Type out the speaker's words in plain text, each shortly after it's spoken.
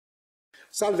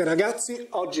Salve ragazzi,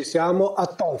 oggi siamo a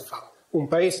Tolfa, un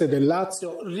paese del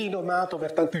Lazio rinomato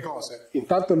per tante cose.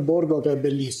 Intanto il borgo che è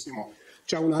bellissimo,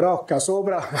 c'è una rocca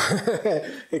sopra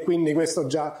e quindi questo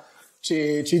già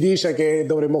ci dice che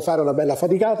dovremmo fare una bella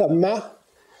faticata, ma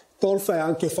Tolfa è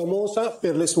anche famosa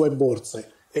per le sue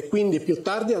borse e quindi più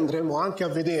tardi andremo anche a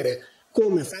vedere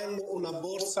come fanno una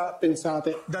borsa,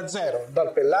 pensate, da zero,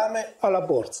 dal pellame alla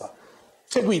borsa.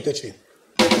 Seguiteci!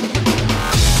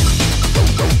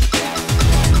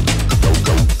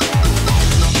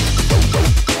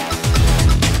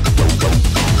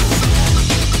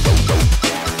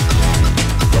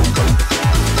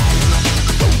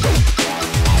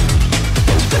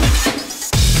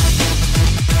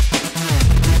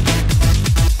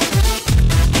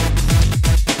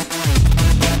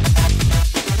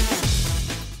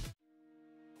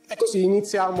 Così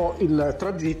iniziamo il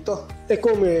tragitto e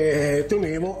come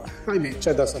temevo, ahimè,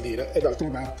 c'è da salire e d'altra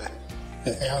parte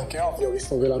è anche ovvio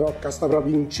visto che la rocca sta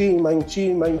proprio in cima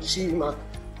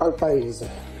al paese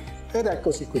ed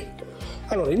eccoci qui.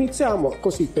 Allora iniziamo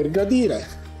così per gradire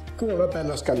con una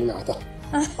bella scalinata.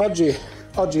 Oggi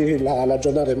la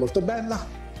giornata è molto bella,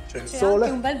 c'è il sole.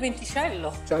 C'è anche un bel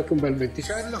venticello. C'è anche un bel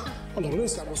venticello. Allora noi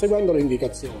stiamo seguendo le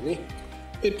indicazioni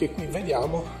perché qui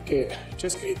vediamo che c'è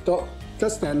scritto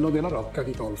Castello della Rocca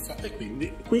di Tolfa e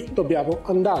quindi qui dobbiamo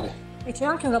andare. E c'è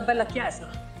anche una bella chiesa.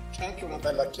 C'è anche una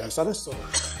bella chiesa. Adesso,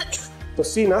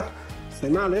 Tossina,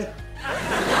 stai male?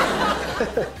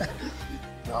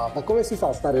 No, ma come si fa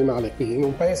a stare male qui in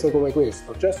un paese come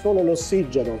questo? C'è solo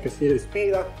l'ossigeno che si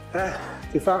respira,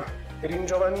 ti fa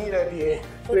ringiovanire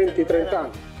di 20-30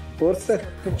 anni.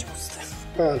 Forse? Giuste.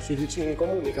 Ci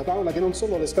comunica Paola che non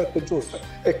sono le scarpe giuste.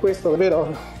 E questo è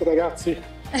vero, ragazzi?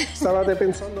 Stavate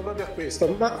pensando proprio a questo,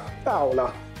 ma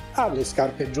Paola ha le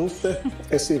scarpe giuste?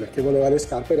 Eh sì, perché voleva le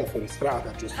scarpe da fuori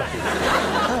strada, giustamente.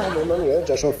 Mamma mia,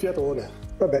 già c'ho il fiatone.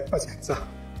 Vabbè, pazienza.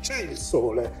 C'è il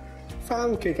sole, fa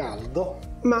anche caldo,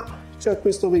 ma c'è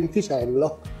questo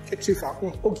venticello che ci fa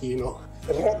un pochino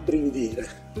rabbrividire,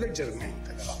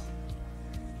 leggermente però.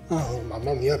 Oh,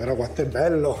 mamma mia, però quanto è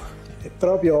bello! È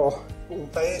proprio un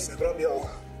paese proprio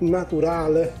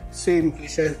naturale,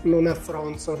 semplice, non ha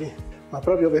fronzoli. Ma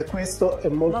proprio per questo è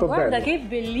molto bello. Ma guarda che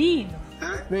bellino!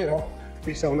 Vero?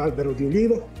 Qui c'è un albero di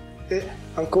ulivo e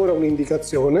ancora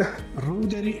un'indicazione.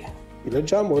 Ruderi,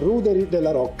 leggiamo Ruderi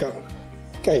della Rocca.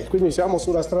 Ok, quindi siamo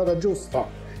sulla strada giusta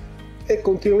e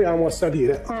continuiamo a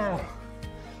salire.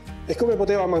 E come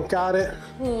poteva mancare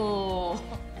un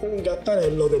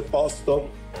gattarello del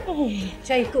posto?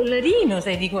 C'è il collarino,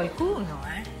 sei di qualcuno,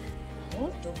 eh?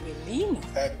 Molto bellino.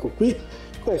 Ecco qui,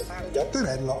 questo è il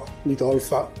gattarello di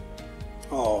Tolfa.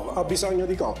 Oh, ha bisogno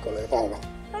di coccole, Paola.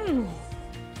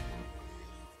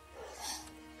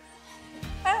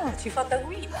 Ci fa da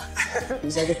guida.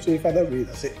 Mi sa che ci fa da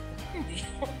guida, sì.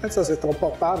 Penso se tra un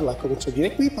po' parla comincia a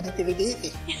dire qui potete vedere.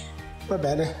 Va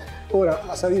bene, ora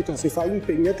la salita si fa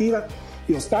impegnativa,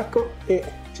 io stacco e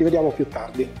ci vediamo più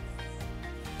tardi.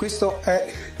 Questo è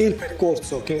il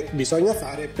percorso che bisogna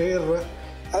fare per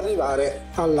arrivare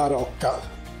alla rocca.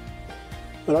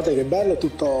 Guardate che bello,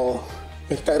 tutto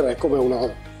per terra è come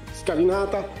una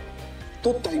scalinata,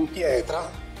 tutta in pietra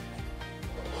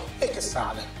e che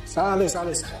sale.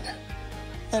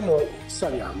 E noi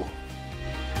saliamo.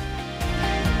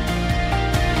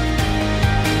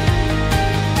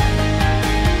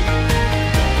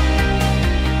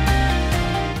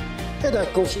 Ed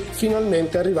eccoci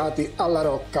finalmente arrivati alla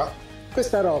rocca.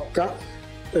 Questa rocca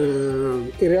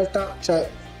in realtà c'è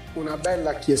una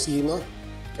bella chiesina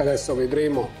che adesso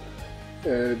vedremo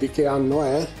di che anno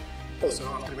è, o se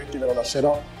no altrimenti ve lo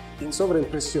lascerò in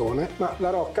sovraimpressione, ma la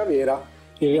rocca vera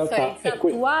in realtà è il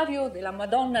santuario della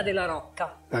Madonna della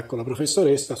Rocca. Ecco, la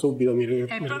professoressa subito è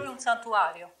proprio un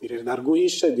santuario. Mi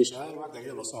redarguisce e dice guarda che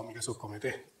io lo so, mica so come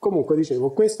te. Comunque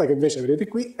dicevo, questa che invece vedete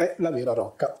qui è la vera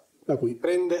rocca da cui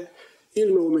prende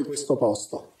il nome questo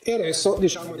posto. E adesso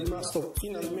diciamo è rimasto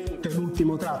finalmente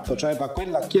l'ultimo tratto, cioè da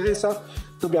quella chiesa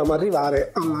dobbiamo arrivare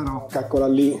alla rocca, eccola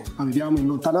lì, la vediamo in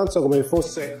lontananza come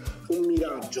fosse un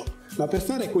miraggio, ma per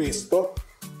fare questo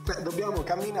dobbiamo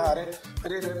camminare,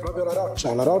 vedete proprio la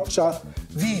roccia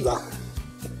viva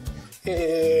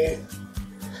e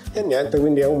niente,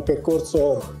 quindi è un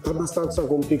percorso abbastanza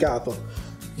complicato,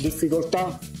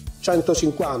 difficoltà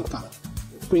 150,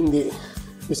 quindi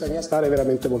bisogna stare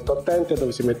veramente molto attenti a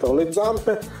dove si mettono le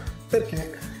zampe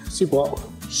perché si può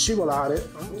scivolare,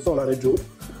 solare giù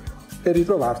e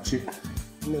ritrovarci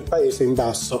nel paese in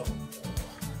basso.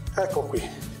 Ecco qui.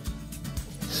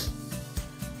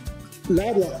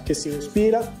 L'aria che si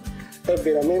respira è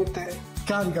veramente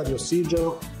carica di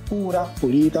ossigeno, pura,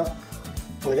 pulita.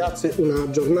 Ragazzi, una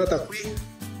giornata qui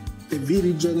e vi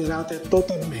rigenerate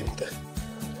totalmente.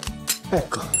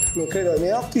 Ecco, non credo ai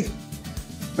miei occhi,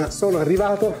 ma sono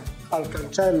arrivato al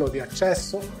cancello di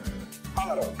accesso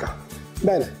alla rocca.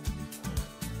 Bene,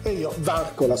 e io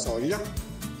varco la soglia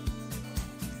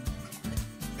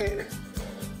e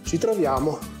ci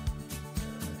troviamo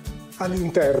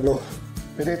all'interno.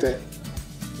 Vedete,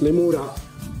 le mura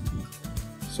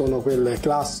sono quelle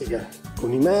classiche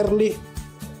con i merli,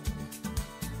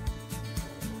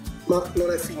 ma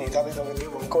non è finita, vedo che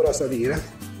devo ancora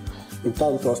salire.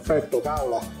 Intanto aspetto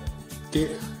Paola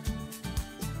che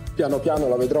piano piano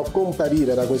la vedrò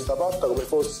comparire da questa porta come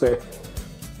fosse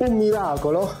un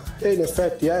miracolo, e in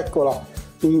effetti eccola,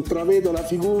 intravedo la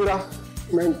figura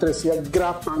mentre si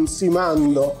aggrappa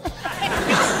ansimando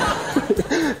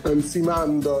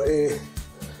ansimando e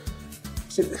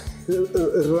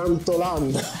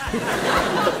rantolando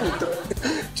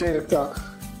cerca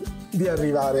di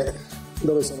arrivare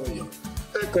dove sono io.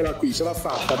 Eccola qui, ce l'ha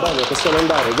fatta, bene, possiamo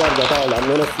andare. Guarda Paola,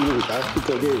 non è finita, tu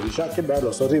credevi, ah, che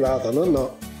bello, sono arrivata,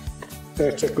 no,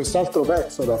 c'è quest'altro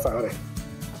pezzo da fare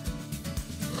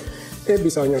e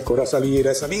bisogna ancora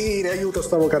salire, aiuto,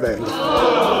 stavo cadendo.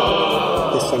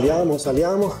 E saliamo,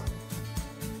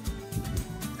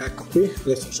 ecco qui,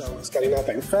 adesso c'è una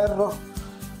scalinata in ferro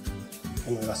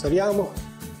e noi la saliamo,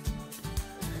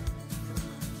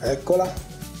 eccola,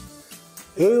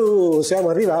 siamo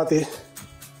arrivati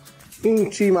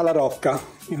in cima alla rocca.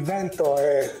 Il vento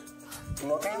è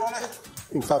notevole,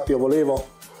 infatti io volevo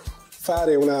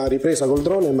fare una ripresa col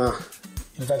drone ma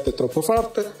il vento è troppo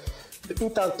forte.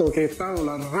 Intanto che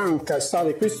Paola arranca e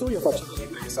sale qui su, io faccio la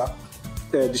ripresa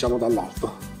diciamo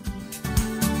dall'alto.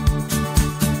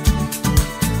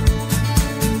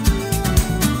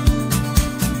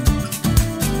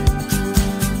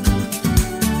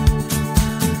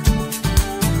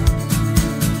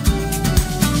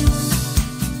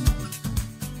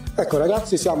 Ecco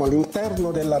ragazzi, siamo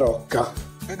all'interno della rocca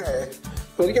ed è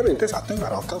praticamente esatto, è una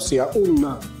rocca, ossia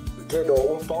un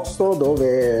posto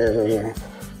dove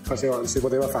si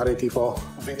poteva fare tipo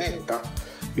vedetta,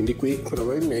 quindi qui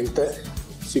probabilmente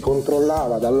si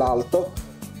controllava dall'alto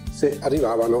se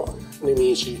arrivavano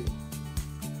nemici.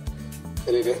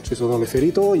 Vedete, ci sono le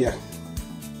feritoie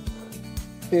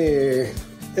e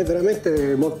è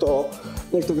veramente molto,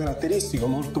 molto caratteristico,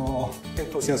 molto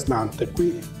entusiasmante.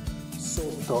 Qui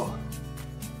sotto,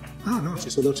 no,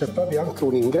 c'è proprio anche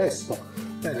un ingresso.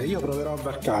 Bene, io proverò a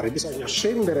varcare, bisogna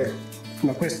scendere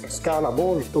da questa scala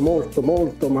molto, ma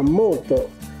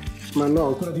no,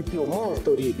 ancora di più,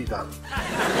 molto ripida.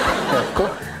 Ecco,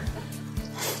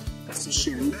 si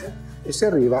scende e si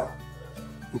arriva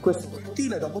in questo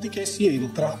cortile, dopodiché si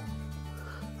entra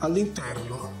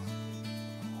all'interno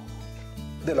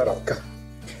della rocca.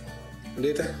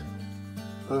 Vedete?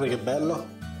 Guardate che bello,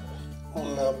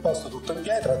 un posto tutto in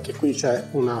pietra, anche qui c'è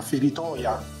una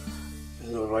feritoia,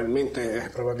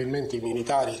 probabilmente i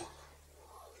militari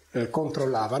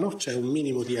controllavano, c'è un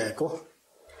minimo di eco.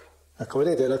 Ecco,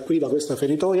 vedete, da qui, da questa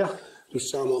feritoia,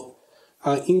 riusciamo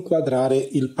a inquadrare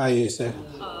il paese.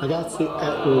 Ragazzi,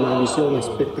 è una visione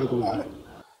spettacolare.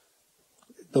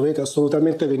 Dovete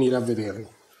assolutamente venire a vederlo.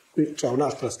 Qui c'è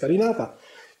un'altra scalinata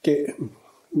che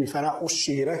mi farà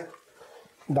uscire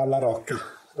dalla rocca.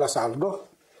 La salgo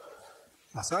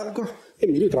e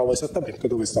mi ritrovo esattamente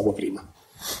dove stavo prima.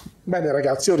 Bene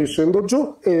ragazzi, io riscendo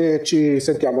giù e ci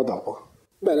sentiamo dopo.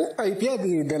 Bene, ai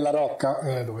piedi della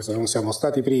rocca, dove non siamo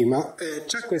stati prima,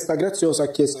 c'è questa graziosa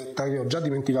chiesetta, io ho già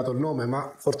dimenticato il nome,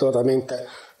 ma fortunatamente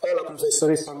ho la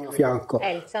professoressa al mio fianco. È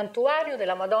il santuario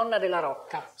della Madonna della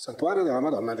Rocca. Santuario della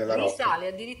Madonna della Rocca. Risale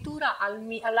addirittura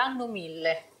all'anno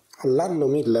 1000. All'anno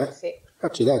 1000? Sì.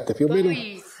 Accidente, più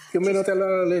o meno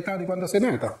all'età di quando sei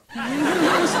nata.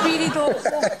 Un spiritoso.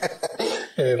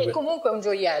 E comunque è un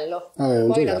gioiello.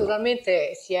 Poi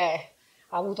naturalmente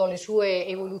ha avuto le sue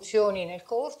evoluzioni nel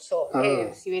corso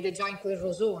e si vede già in quel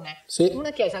rosone. Sì.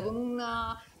 Una chiesa con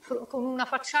una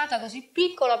facciata così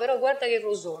piccola, però guarda che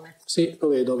rosone. Sì, lo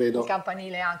vedo. Il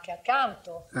campanile anche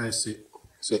accanto. Sì.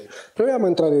 Proviamo a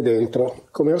entrare dentro.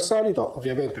 Come al solito,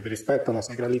 ovviamente per rispetto alla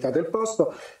sacralità del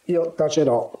posto, io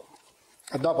tacerò.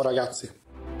 A dopo ragazzi.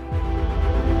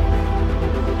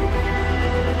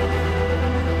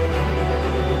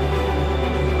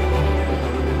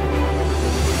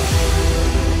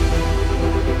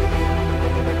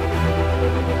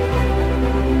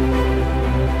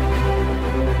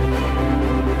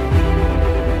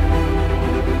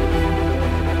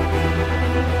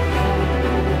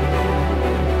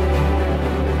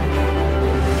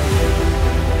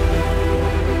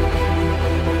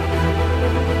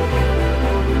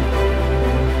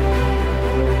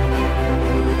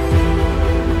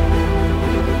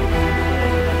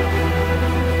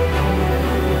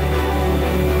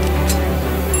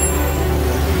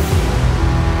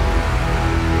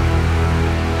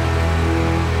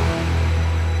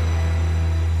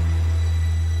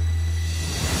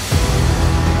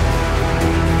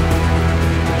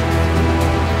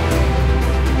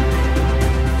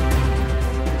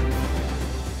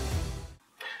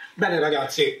 Bene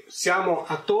ragazzi, siamo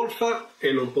a Tolfa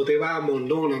e non potevamo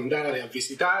non andare a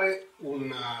visitare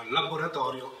un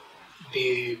laboratorio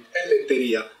di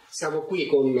pelletteria. Siamo qui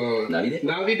con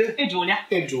Davide e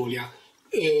Giulia.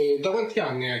 E da quanti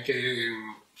anni è che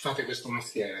fate questo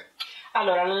mestiere?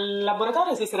 Allora, il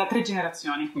laboratorio esiste da 3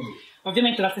 generazioni.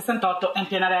 Ovviamente dal 68 è in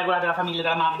piena regola della famiglia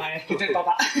della mamma e del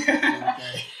papà. Okay.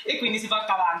 E quindi si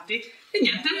porta avanti. E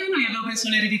niente, noi abbiamo preso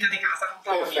l'eredità di casa.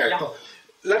 Perfetto.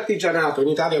 L'artigianato in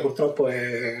Italia purtroppo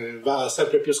va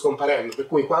sempre più scomparendo, per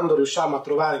cui quando riusciamo a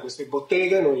trovare queste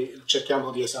botteghe noi cerchiamo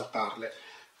di esaltarle.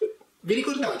 Vi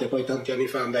ricordate poi tanti anni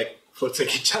fa, forse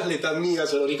chi ha l'età mia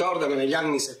se lo ricorda, ma negli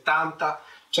anni 70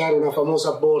 c'era una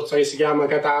famosa borsa che si chiama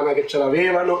Catana, che ce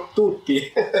l'avevano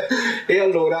tutti e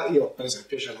allora io per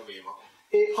esempio ce l'avevo.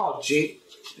 E oggi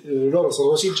loro sono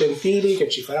così gentili che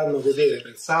ci faranno vedere,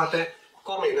 pensate,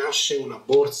 come nasce una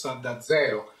borsa da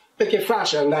zero. Perché è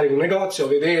facile andare in un negozio,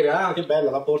 vedere, ah che bella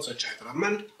la borsa eccetera,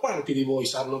 ma quanti di voi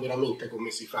sanno veramente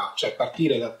come si fa? Cioè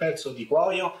partire dal pezzo di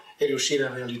cuoio e riuscire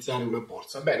a realizzare una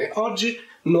borsa. Bene, oggi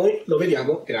noi lo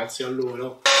vediamo grazie a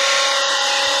loro.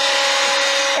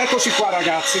 Eccoci qua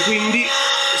ragazzi, quindi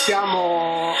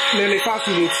siamo nelle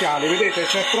fasi iniziali, vedete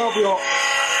c'è proprio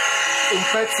un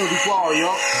pezzo di cuoio,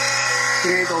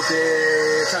 credo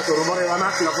che, certo il rumore della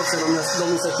macchina forse non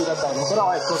mi sentirà bene,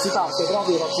 però ecco si parte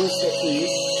proprio da questo qui,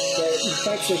 che è il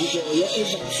pezzo di cuoio,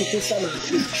 e va su questa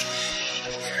macchina.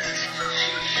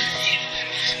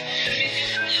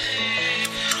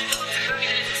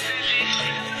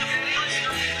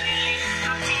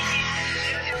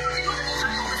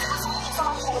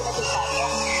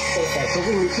 Perfetto,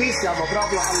 quindi qui siamo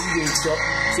proprio all'inizio,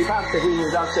 si parte quindi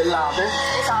dal tellate.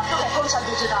 Esatto, che è concia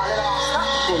vegetale la nostra.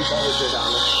 Concia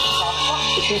vegetale. Esatto.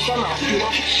 E questa macchina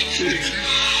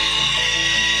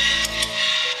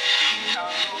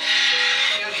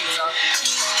realizza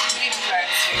i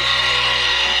pezzi.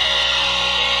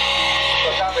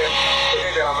 Guardate,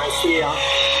 vedete la maestria?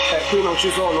 Qui non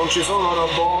ci sono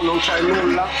robot, non c'è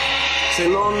nulla se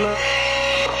non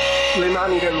le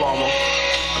mani dell'uomo.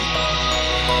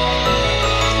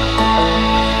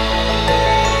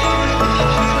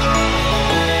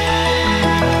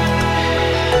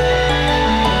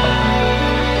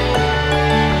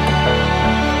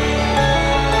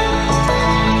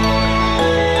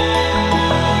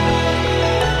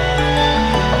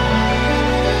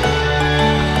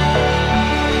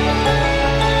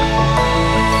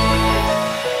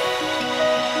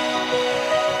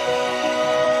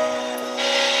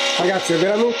 Ragazzi, è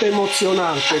veramente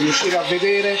emozionante riuscire a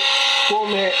vedere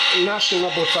come nasce una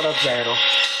borsa da zero.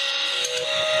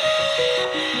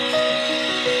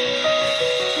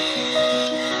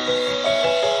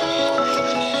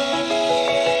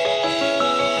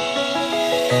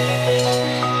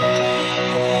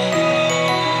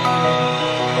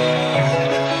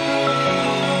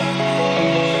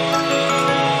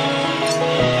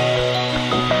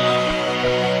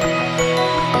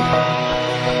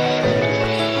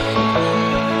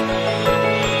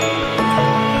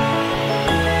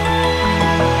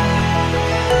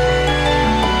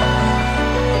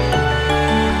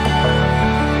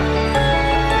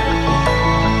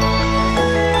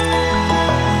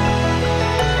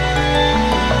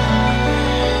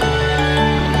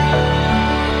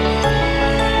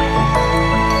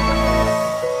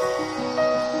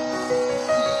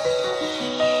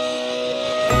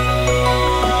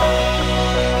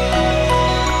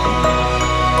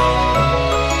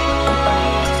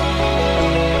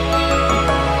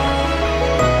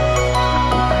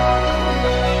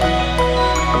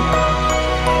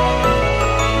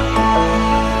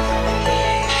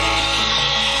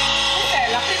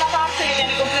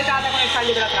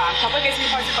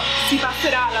 Si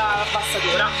passerà alla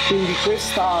passatura. Quindi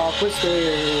queste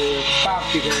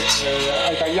parti che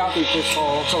hai tagliato in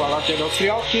questo, insomma, davanti ai nostri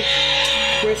occhi,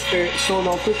 queste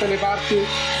sono tutte le parti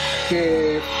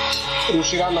che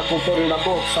riusciranno a comporre una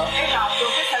borsa? Esatto,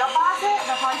 questa è la base,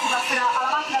 da poi si passerà alla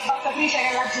macchina sbattatrice che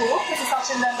è laggiù, che si sta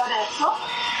accendendo adesso.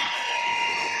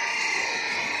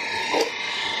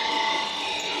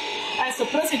 Adesso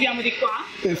proseguiamo di qua.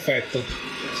 Perfetto.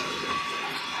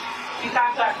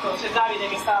 Intanto ecco c'è Davide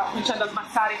che sta cominciando a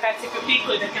smazzare i pezzi più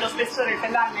piccoli perché lo spessore del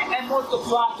pellarme è molto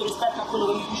più alto rispetto a quello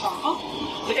che noi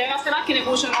cuciamo, perché le nostre macchine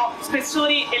cuociono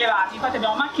spessori elevati, infatti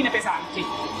abbiamo macchine pesanti.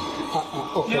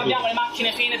 Non abbiamo le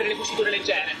macchine fine per le cuciture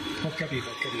leggere. Ho capito.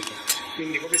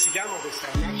 Quindi come si chiama questa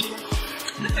macchina?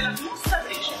 Questa è la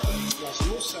smussatrice. La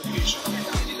smussatrice.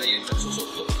 Vedi dai il pezzo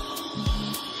sotto.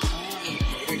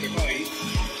 Vedete poi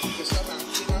questa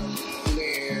macchina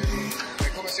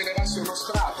è come se levasse uno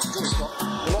strato, giusto?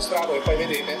 Uno strato e poi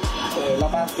vedete la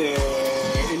parte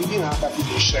eliminata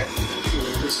finisce.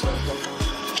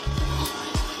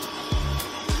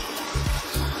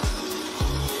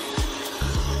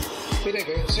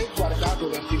 Vedete, se guardate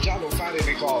un artigiano fare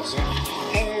le cose,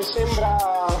 sembra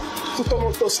tutto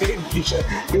molto semplice,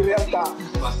 in realtà.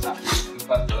 Basta in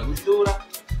parte la cottura,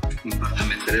 in parte a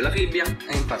mettere la fibbia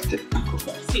e in parte ecco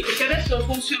qua. Sì, perché adesso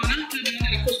funziona per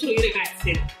andare a costruire i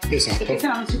pezzi. Esatto. Perché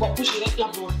sennò non si può cucire la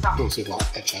borsa. Non si può,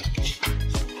 certo.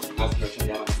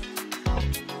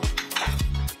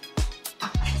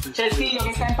 C'è il figlio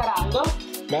che sta imparando.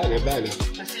 Bene, bene.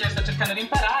 Il figlio sta cercando di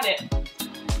imparare.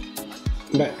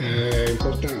 Beh, è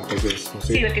importante questo,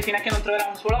 sì. Sì, perché fino a che non troverà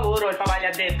un suo lavoro il papà gli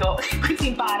ha detto qui si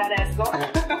impara adesso.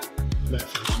 Beh, è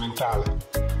fondamentale.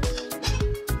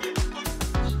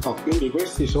 Oh, quindi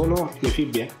questi sono le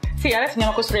fibbie? Sì, adesso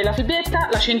andiamo a costruire la fibbietta,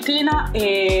 la centina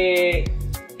e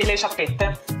le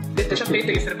ciappette. Queste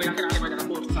ciappette che servono i laterali poi della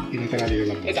borsa. I laterali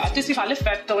della borsa. Esatto, e si fa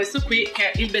l'effetto questo qui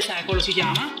che è il besecolo si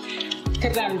chiama,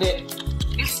 che rende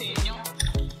il segno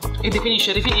e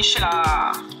definisce e rifinisce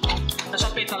la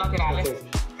ciappetta laterale.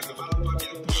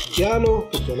 Piano,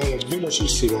 perché lei è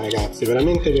velocissima, ragazzi,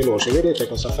 veramente veloce. Vedete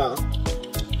cosa fa?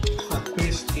 Fa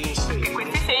questi segni. E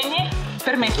questi segni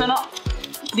permettono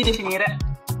di definire.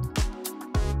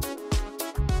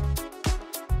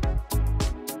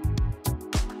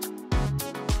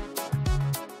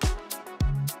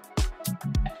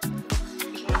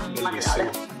 Il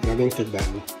materiale. Veramente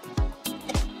bello.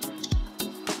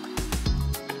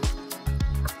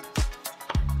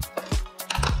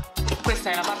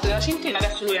 Questa è la parte della cintina,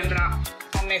 adesso lui andrà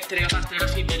a mettere la parte della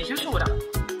fibbia di chiusura.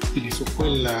 Quindi su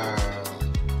quel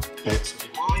pezzo di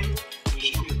muoio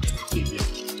ci mette la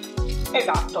fibbia.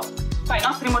 Esatto. Poi i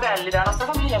nostri modelli della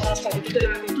nostra famiglia sono stati tutti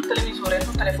in tutte le misure, in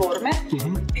tutte le forme,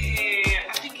 e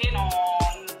affinché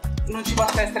non ci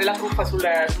possa essere la truffa sul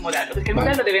modello, perché il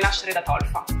modello deve nascere da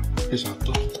Tolfa.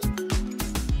 Esatto.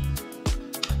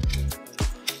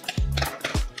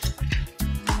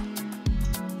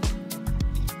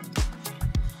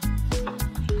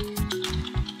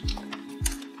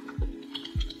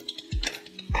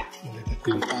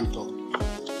 Qui intanto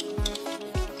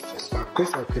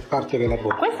questa è che parte della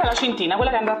borsa? Questa è la cintina,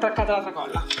 quella che andrà attaccata alla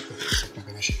tracolla.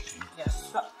 Attacca la cintina. Yes.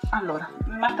 Allora,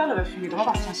 il martello è finito, ma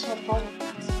basta solo poi.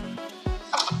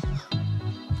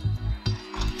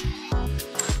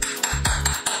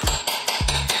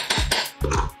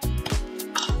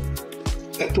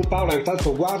 Tu Paola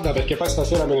intanto guarda, perché poi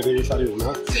stasera me ne devi fare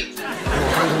una. Sì,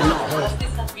 No, la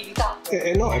stessa abilità.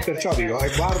 no, e perciò dico,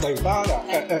 guarda, impara.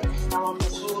 Una volta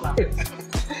sola.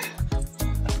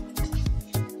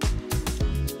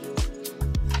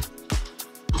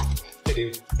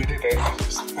 Vedete,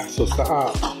 adesso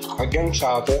sta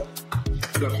agganciate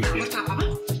la fibbia.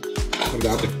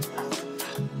 Guardate.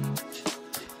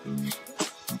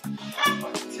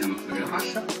 Iniziamo a fare la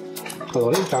fascia.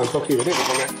 Allora, intanto qui vedete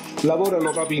come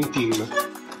lavorano proprio in team.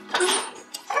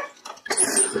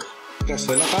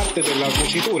 Questa è la parte della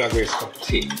cucitura, questo.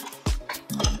 Sì.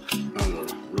 Allora,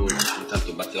 lui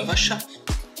intanto batte la fascia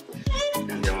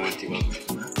e andiamo avanti con la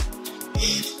cucitura.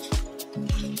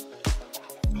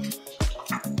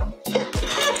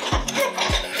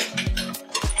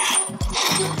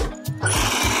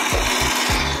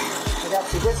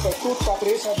 Ragazzi, questa è tutta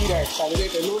presa diretta,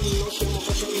 vedete, non stiamo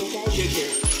facendo taglie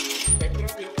niente. È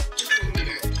proprio tutto in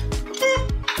diretta.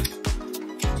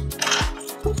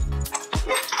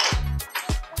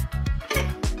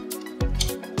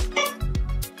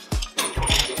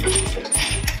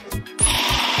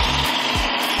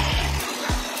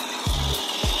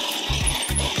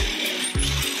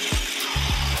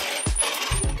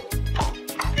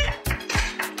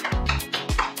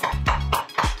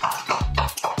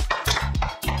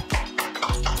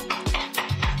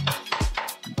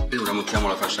 E ora montiamo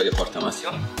la fascia che porta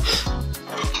Massimo.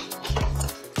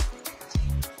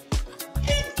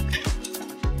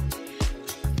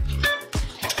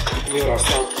 Io ora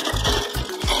sto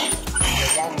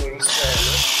legando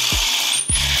insieme.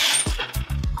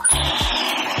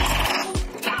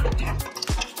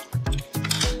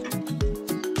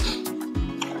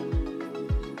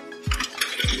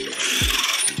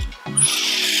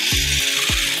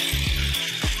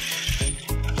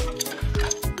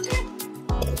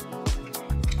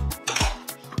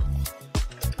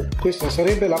 Questa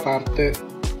sarebbe la parte.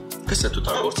 Questa è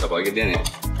tutta la borsa poi che viene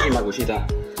prima cucita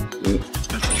in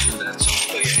senso inverso,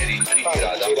 poi viene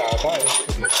ritirata. In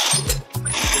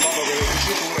modo che le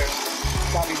cuciture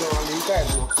capitano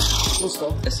all'interno,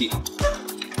 giusto? Eh sì.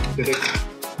 Vedete?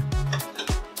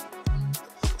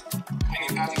 Quindi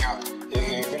in pratica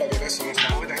quella che adesso non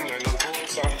stiamo vedendo è la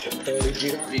borsa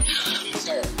rigirata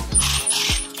all'interno.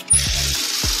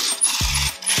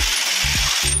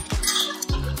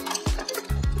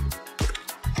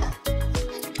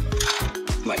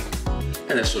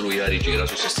 e adesso lui la rigira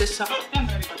su se stessa e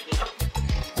andrà ripartita.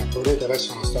 Vedete,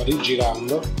 adesso non sta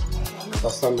rigirando, la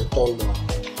sta mettendo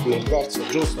nel verso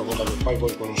giusto, quello che poi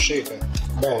voi conoscete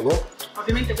bene.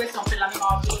 Ovviamente questo è un pelame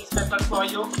morbido rispetto al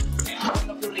foglio, che è un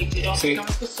pochino più rigido, sì. ha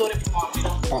uno spessore più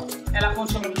morbido. È la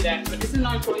concia proprio dentro, perché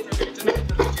sennò il foglio sarebbe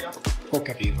leggermente più rigido. Ho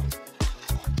capito.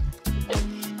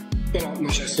 Però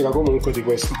necessita comunque di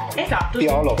questo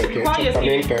piolo, sì. perché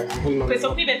certamente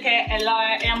questo qui perché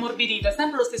è ammorbidito, è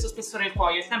sempre lo stesso spessore del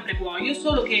cuoio, è sempre cuoio,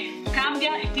 solo che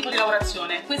cambia il tipo di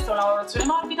lavorazione. Questa è una lavorazione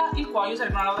morbida, il cuoio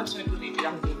sarebbe una lavorazione più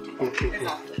rigida.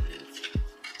 Esatto.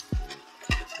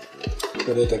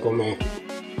 Vedete come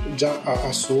già ha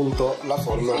assunto la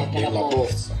forma della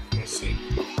borsa. Sì.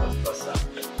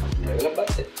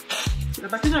 La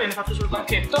battuta viene fatta sul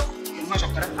banchetto. Ma c'è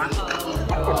ancora tanto.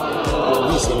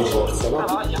 L'ho visto di forza, no? La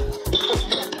voglia.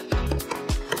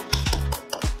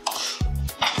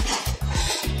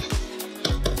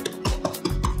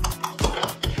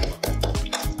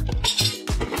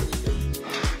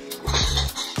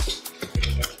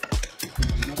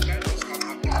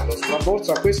 La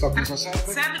borsa, questo a cosa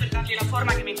serve? Serve per dargli la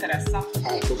forma che mi interessa.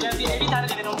 Ecco. Per evitare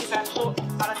di avere un difetto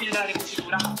alla fine della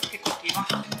ricucitura, che continua.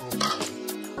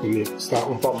 Quindi sta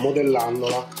un po'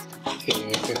 modellandola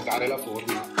per dare la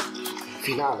forma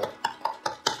finale.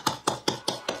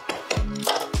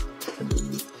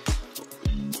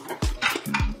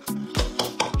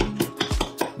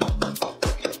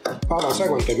 Paola, sai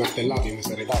quante martellate mi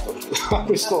sarei dato a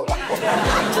quest'ora?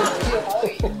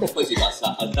 Poi si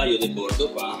passa al taglio del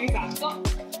bordo qua. Esatto,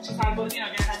 ci fa il bordino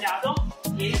che viene tagliato,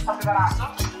 lì sta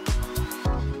preparato.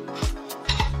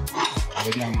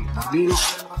 Vediamo un bordino.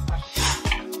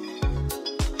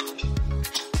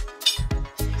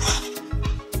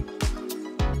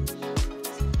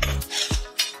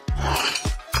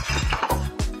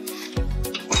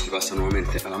 Passa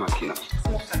nuovamente alla macchina. Sì,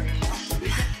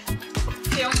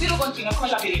 è un giro continuo, con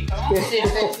la diritto, no?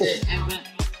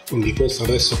 Quindi questo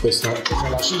adesso, questa è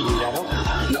la ciglia, no?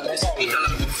 No, adesso il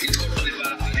bordo deve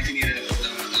definire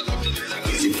la porta della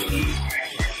così.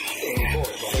 Un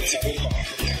bordo, pensate un po'.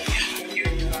 Io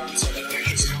ignoranza della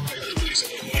recessione che tutti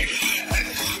secondo me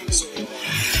sono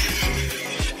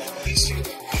bellissimi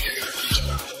anche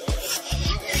artigianato.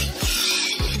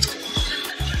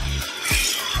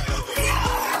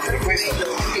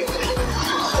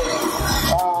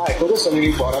 Ecco, questo mi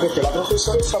rincuora perché la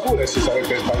professoressa pure si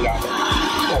sarebbe sbagliata.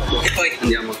 Ecco. E poi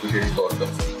andiamo a cucire il bordo.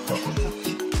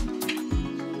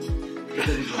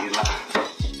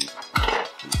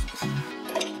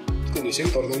 Quindi si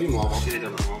intorna di nuovo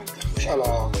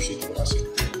alla cucitura, sì.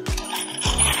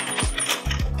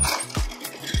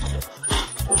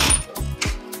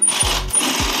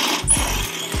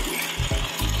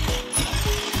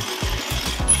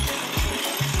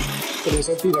 Come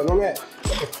sentite, non è...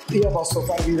 Io posso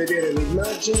farvi vedere le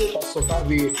immagini, posso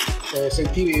farvi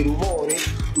sentire i rumori,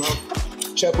 ma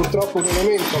c'è purtroppo un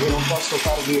elemento che non posso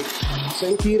farvi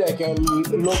sentire, che è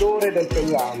l'odore del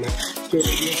pellame, che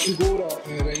vi assicuro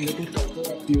rende tutto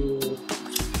ancora più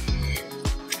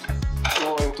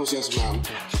entusiasmante.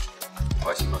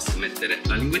 Poi si basta mettere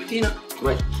la linguettina.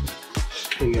 Vai.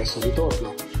 Quindi adesso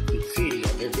ritorno il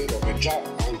figlio, che vedo che già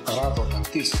ha imparato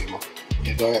tantissimo,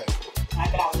 ed è...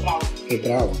 bravo. È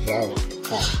bravo.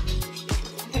 Non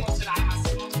ti emozionare,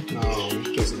 Massimo? No,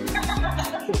 perché se lo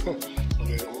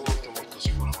vedo molto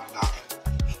sicuro, guardate.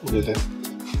 Vedete?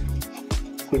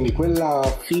 Quindi quella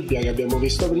fibbia che abbiamo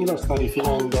visto prima sta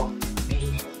rifinendo.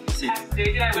 Sì.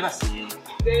 Devi tirare il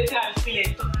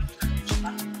filetto.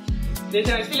 Devi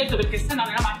tirare il filetto perché sennò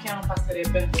nella macchina non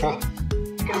passerebbe. Perché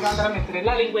devi andare a mettere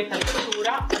la linguetta di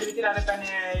cottura e devi tirare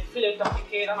bene il filetto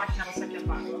affinché la macchina possa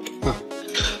acchiapparlo.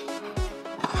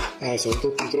 Sono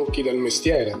tutti i trucchi del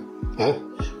mestiere,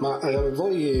 Ma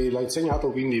voi l'ha insegnato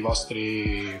quindi i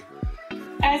vostri...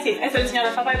 Sì, è stato insegnato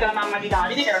al papà e alla mamma di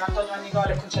Davide, che erano Antonio Annigolo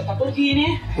e Concetta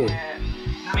Borghini.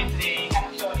 Veramente i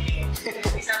campioni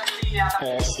di Santorini,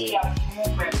 sì.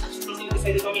 Comunque sono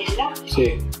sei di famiglia.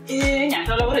 Sì. E niente,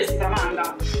 un lavoro che si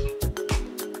tramanda.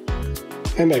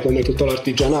 Come tutto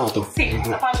l'artigianato. Sì,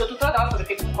 sta facendo tutto adatto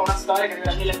perché comunque è una storia che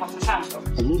arriva al 1400.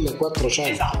 Al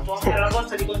 1400? Esatto, era una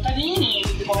borsa di contadini,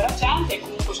 di povera gente, e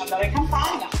comunque ci andava in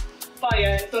campagna.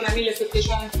 Poi intorno al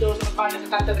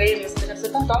 1773,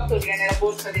 1778 viene la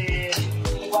borsa delle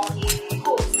guardie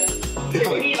corse, che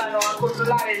venivano a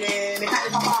controllare le case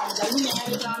papali dal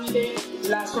Mignere tramite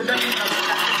la scordatura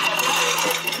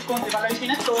del Conte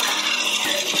Valentino e Torre.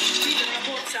 Una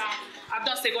borsa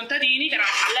addosso ai contadini, che era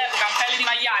all'epoca un pelle di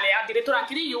maiale e addirittura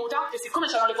anche di juta, e siccome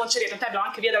c'erano le concerie, tant'è abbiamo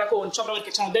anche via della Concia, proprio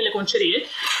perché c'erano delle concerie,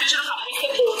 fecero fare queste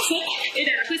borse, ed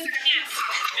era questa capienza,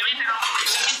 ovviamente erano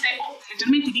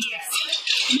leggermente diverse,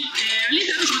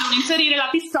 all'interno si potevano inserire la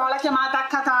pistola chiamata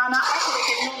Catana,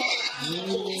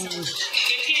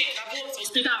 perché la borsa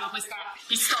ospitava questa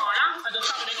pistola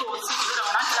adottata dai corsi, che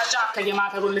usavano anche la giacca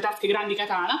chiamata con le tasche grandi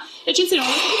Catana, e ci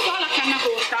inserivano questa pistola a canna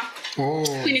corta.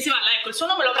 Quindi si parla, ecco, il suo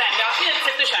nome lo prende alla fine del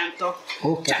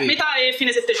 700, cioè metà e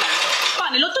fine 700.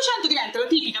 Poi nell'800 diventa la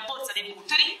tipica borsa dei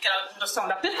butteri, che la indossano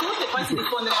dappertutto, e poi si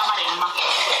diffonde nella Maremma.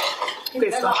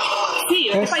 Questo. Sì,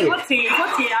 perché poi i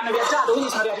corsi hanno viaggiato, quindi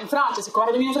sono arrivati in Francia, siccome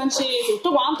era dominio francese,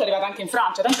 tutto quanto, è arrivato anche in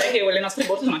Francia, tant'è che le nostre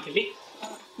borse sono anche lì.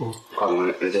 Qua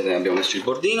come vedete abbiamo messo il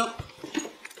bordino,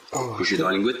 cucito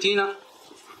la linguettina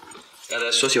e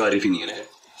adesso si va a rifinire.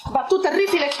 Va tutta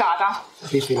rifilettata.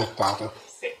 Rifilettata.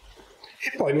 Sì.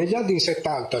 E poi negli anni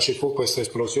 70 ci fu questa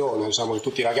esplosione, diciamo, che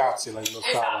tutti i ragazzi la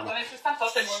indossavano. Esatto, nel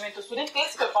 68 il movimento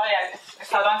studentesco, e poi è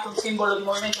stato anche un simbolo di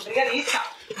movimento brigadista.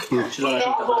 Ce l'ho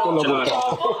lasciata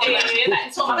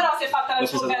insomma, però si è fatta il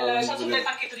suo bel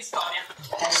pacchetto di storia.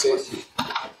 Sì.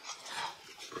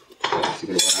 Si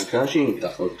prepara anche la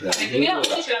cinta. Nel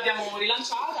 2011 l'abbiamo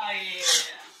rilanciata e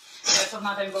è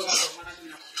tornata in voga a Roma.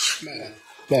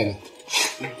 Bene.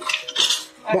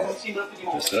 È un simbolo più di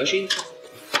moda. Questa è la cinta.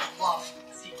 Wow,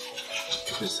 sì.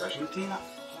 Questa è la cintina.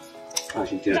 La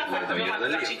cintina è quella da venire da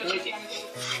lì.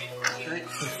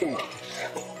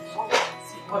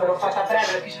 Poi ve l'ho fatta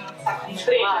breve perché c'è un sacco di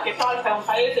strette, che Tolfa è un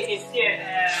paese che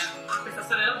ha questa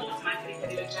storia della borsa, ma è anche ricca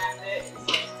di leggende,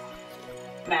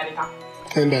 merita.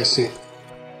 Beh sì.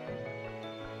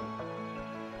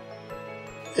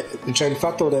 C'è il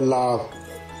fatto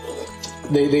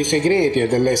dei segreti e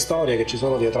delle storie che ci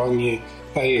sono dietro ogni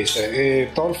paese,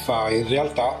 e Tolfa in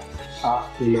realtà ha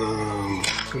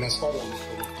una storia molto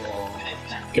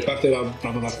che parte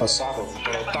proprio dal passato,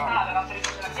 molto lontano. La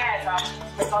tradizione della chiesa,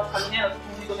 Tolfa l'unione è un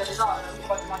unico territorio, il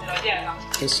patrimonio della chiesa.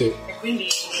 Sì. E quindi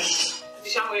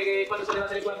diciamo che quando sono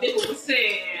arrivate le guardie borse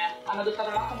hanno adottato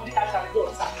la comunità di tale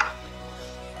borsa.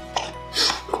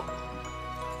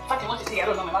 Infatti molti si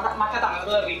chiedono il nome, ma Catana da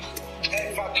dove arriva?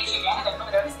 Infatti viene dal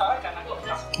nome della pistola che è una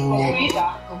corsa,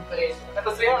 costruita, compreso, per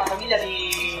costruire una famiglia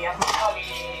di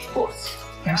artigiani borsi,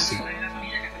 che è una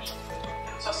famiglia catanese.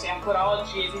 Non so se ancora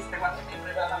oggi esiste qualche membro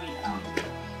di quella famiglia, no?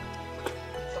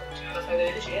 Sto facendo la storia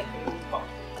delle ricerche, un po'.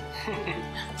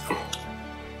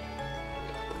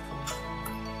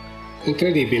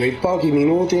 Incredibile, in pochi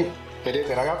minuti,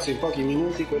 vedete ragazzi, in pochi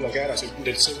minuti quello che era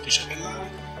del semplice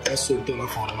pellame è assunto la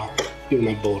forma di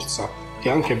una borsa, che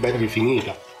è anche ben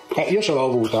rifinita. Io ce l'ho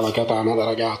avuta la Catana da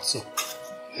ragazzo.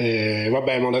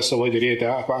 Vabbè, ma adesso voi direte,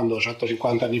 quando?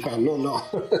 150 anni fa? No.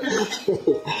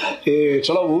 Ce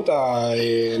l'ho avuta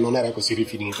e non era così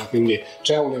rifinita, quindi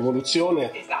c'è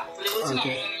un'evoluzione. Esatto, l'evoluzione anche...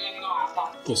 negli anni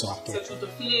 90. Esatto. Si è aggiunto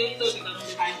il filetto, si è dato un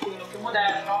design un pochino più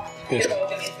moderno, e poi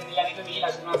ovviamente negli anni 2000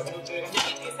 c'è una stagione di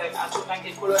cambiamenti, si è aggiunto anche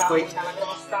il colorato, la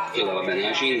grossa. Io va bene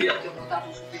la cinghia.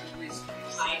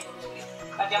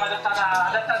 L'abbiamo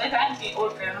adattata ai tempi,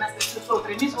 oltre a non essere più solo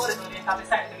 3 misure, sono diventate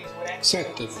 7 misure.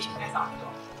 7 misure. Esatto.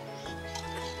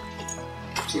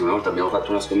 Sì, una volta abbiamo fatto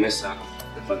una scommessa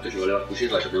per quanto ci voleva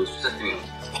cucirla, ci abbiamo su 7 minuti.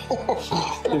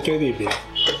 Incredibile.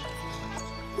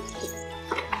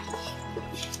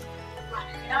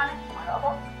 Finale, ma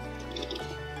dopo.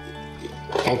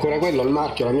 Ancora quello, il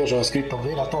marchio, la mia c'era scritto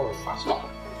Vera Tolfa.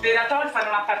 No. Vera Tolfa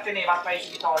non apparteneva al paese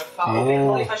di Tolfa,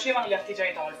 non le facevano gli artigiani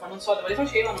di Tolfa, non so dove le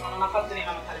facevano, ma non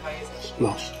appartenevano a tale paese.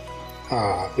 No.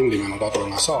 Quindi mi hanno dato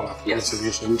una sola, come si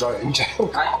dice in gioco.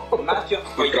 Il marchio,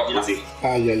 poi troppo così.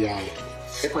 Ai.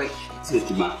 E poi si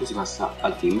mette il marchio, si passa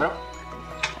al timbro,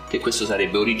 che questo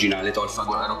sarebbe originale Tolfa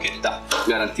con la rocchetta,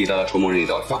 garantita dal comune di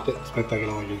Tolfa. Aspetta che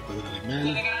lo voglio inquadrare bene.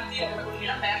 Deve garantire come quello di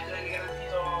Lamberto, deve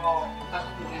garantito dal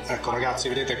comune. Ecco ragazzi,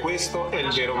 vedete, questo è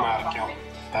il vero marchio.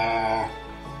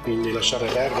 Quindi lasciate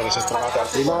perdere se trovate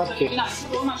altri marchi. Finale su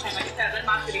Roma c'è all'interno del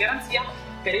marchio di garanzia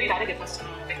per evitare che possano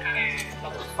beccare la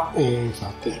truffa.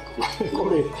 Infatti, ecco,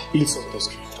 come il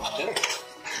sottoscritto.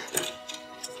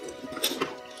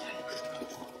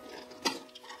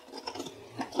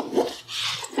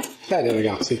 Bene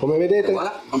ragazzi, come vedete,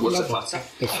 voilà, la borsa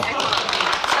è fatta.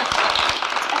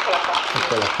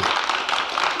 Eccola qui.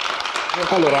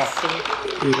 Allora,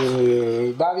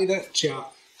 Davide ci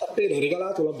ha appena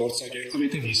regalato la borsa che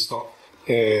avete visto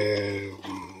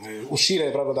uscire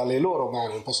proprio dalle loro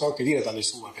mani, non posso anche dire dalle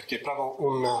sue, perché è proprio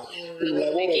un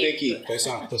lavoro d'equipe.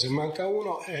 Esatto, se manca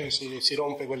uno si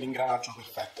rompe quell'ingranaggio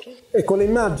perfetto. E con le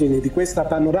immagini di questa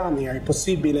panoramica è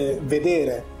possibile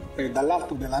vedere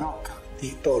dall'alto della rocca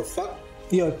di Tolfa.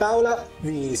 Io e Paola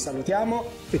vi salutiamo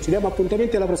e ci diamo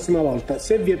appuntamenti alla prossima volta.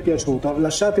 Se vi è piaciuto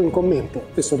lasciate un commento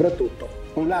e soprattutto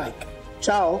un like.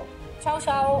 Ciao! Ciao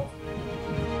ciao!